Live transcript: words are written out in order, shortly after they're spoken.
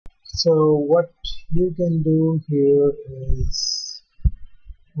So what you can do here is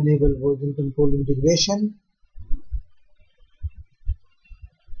enable version control integration,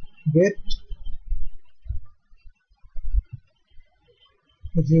 git.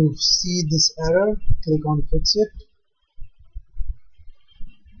 If you see this error, click on fix it,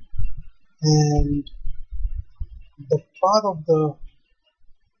 and the path of the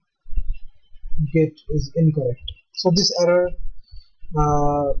git is incorrect. So this error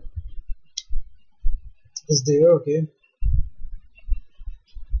is there.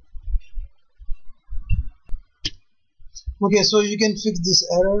 Okay, so you can fix this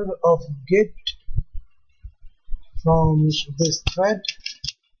error of git from this thread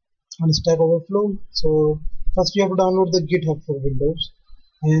on Stack Overflow. So first you have to download the GitHub for Windows,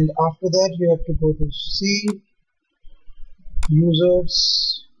 and after that you have to go to C,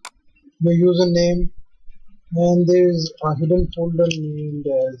 users, your username, and there is a hidden folder named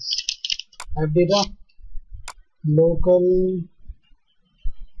as app data, local,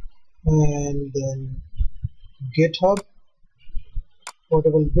 and then GitHub,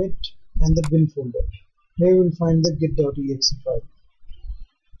 portable git, and the bin folder. Here you will find the git.exe file.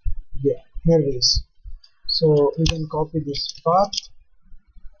 Yeah, here it is. So you can copy this path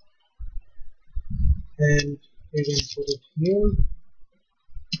and you can put it here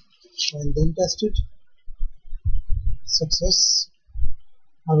and then test it. Success.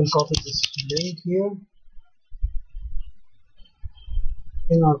 I will copy this link here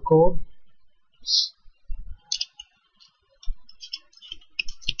in our code.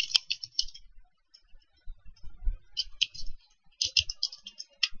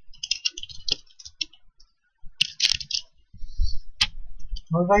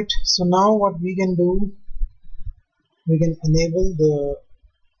 Alright, so now what we can do, we can enable the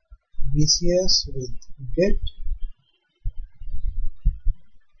VCS with git.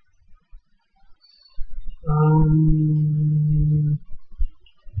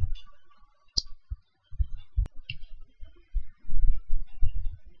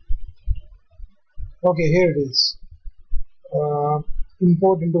 Okay, here it is.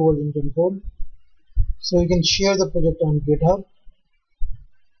 Import into version control. So you can share the project on GitHub,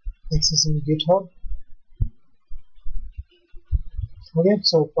 accessing GitHub. Okay,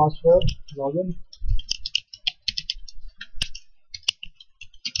 so password, login.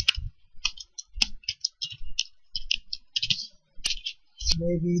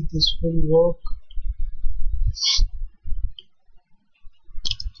 Maybe this will work.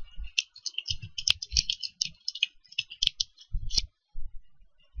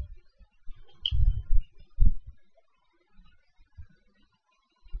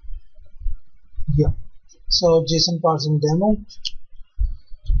 Yeah, so JSON parsing demo,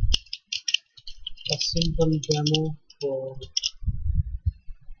 a simple demo for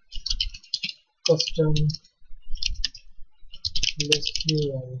custom and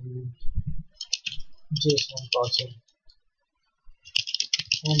JSON parsing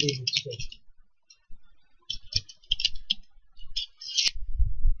and image string.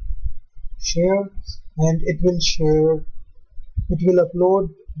 Share, and it will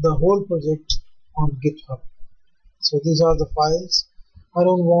upload the whole project on GitHub. So these are the files. I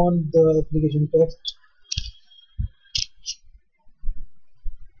don't want the application text.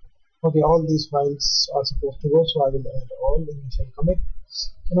 Okay, all these files are supposed to go, so I will add all. Initial commit.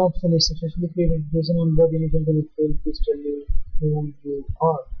 Cannot finish successfully created JSON on but initial commit failed. Please tell me who you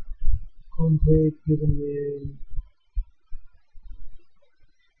are. Config, username.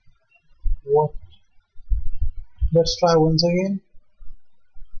 What? Let's try once again.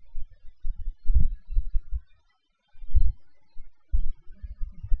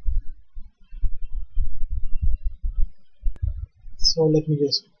 So let me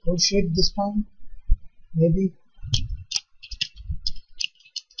just push it this time, maybe.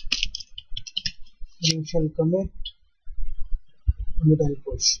 Initial commit and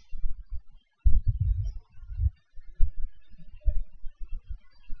push.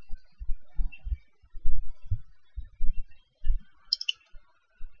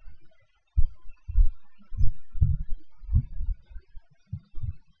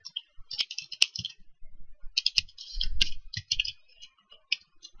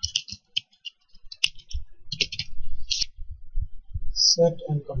 Set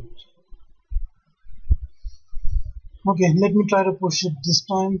and commit. Okay, let me try to push it this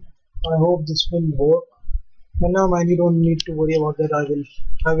time. I hope this will work. But now mind, you don't need to worry about that.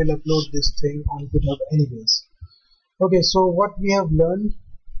 I will upload this thing on GitHub anyways. Okay, so what we have learned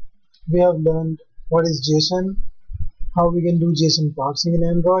what is JSON, how we can do JSON parsing in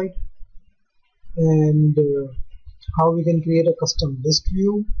Android, and how we can create a custom list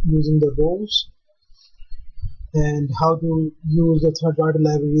view using the rows, and how to use the third-party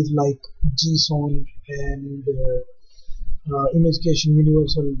libraries like JSON and image caching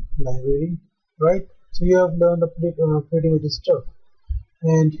universal library, right? So you have learned pretty much stuff,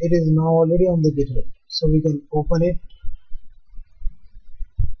 and it is now already on the GitHub, so we can open it.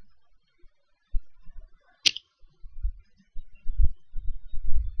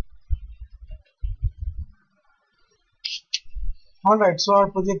 Alright, so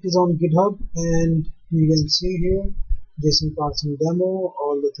our project is on GitHub, and you can see here JSON parsing demo,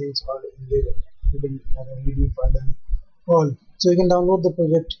 all the things are in there. You can readme file them all. So you can download the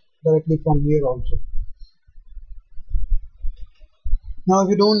project directly from here also. Now if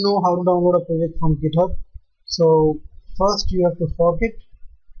you don't know how to download a project from GitHub, so first you have to fork it,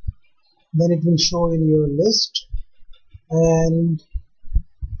 then it will show in your list, and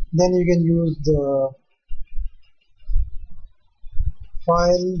then you can use the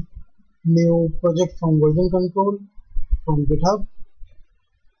file new project from version control from GitHub,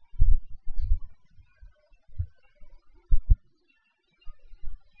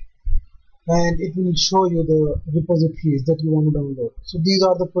 and it will show you the repositories that you want to download. So these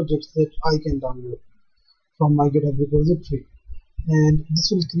are the projects that I can download from my GitHub repository, and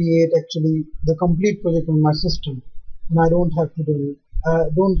this will create actually the complete project on my system, and I don't have to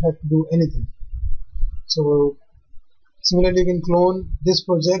do anything. So similarly, you can clone this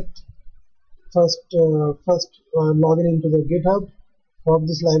project. First log in into the GitHub, fork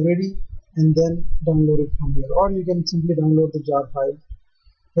this library, and then download it from here. Or you can simply download the jar file.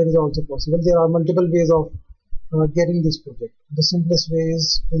 That is also possible. There are multiple ways of getting this project. The simplest way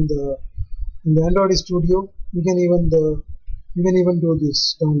is in the Android Studio. You can even do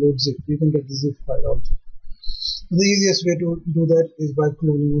this download zip. You can get the zip file also. The easiest way to do that is by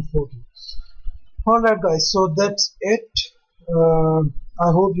cloning or forking. Alright guys, so that's it. I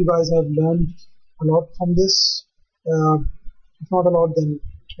hope you guys have learned a lot from this. If not a lot, then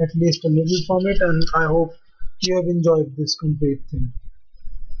at least a little from it, and I hope you have enjoyed this complete thing.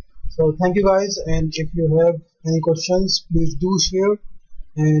 So thank you guys, and if you have any questions, please do share,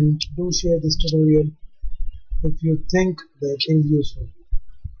 and do share this tutorial if you think that it is useful.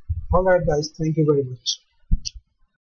 Alright guys, thank you very much.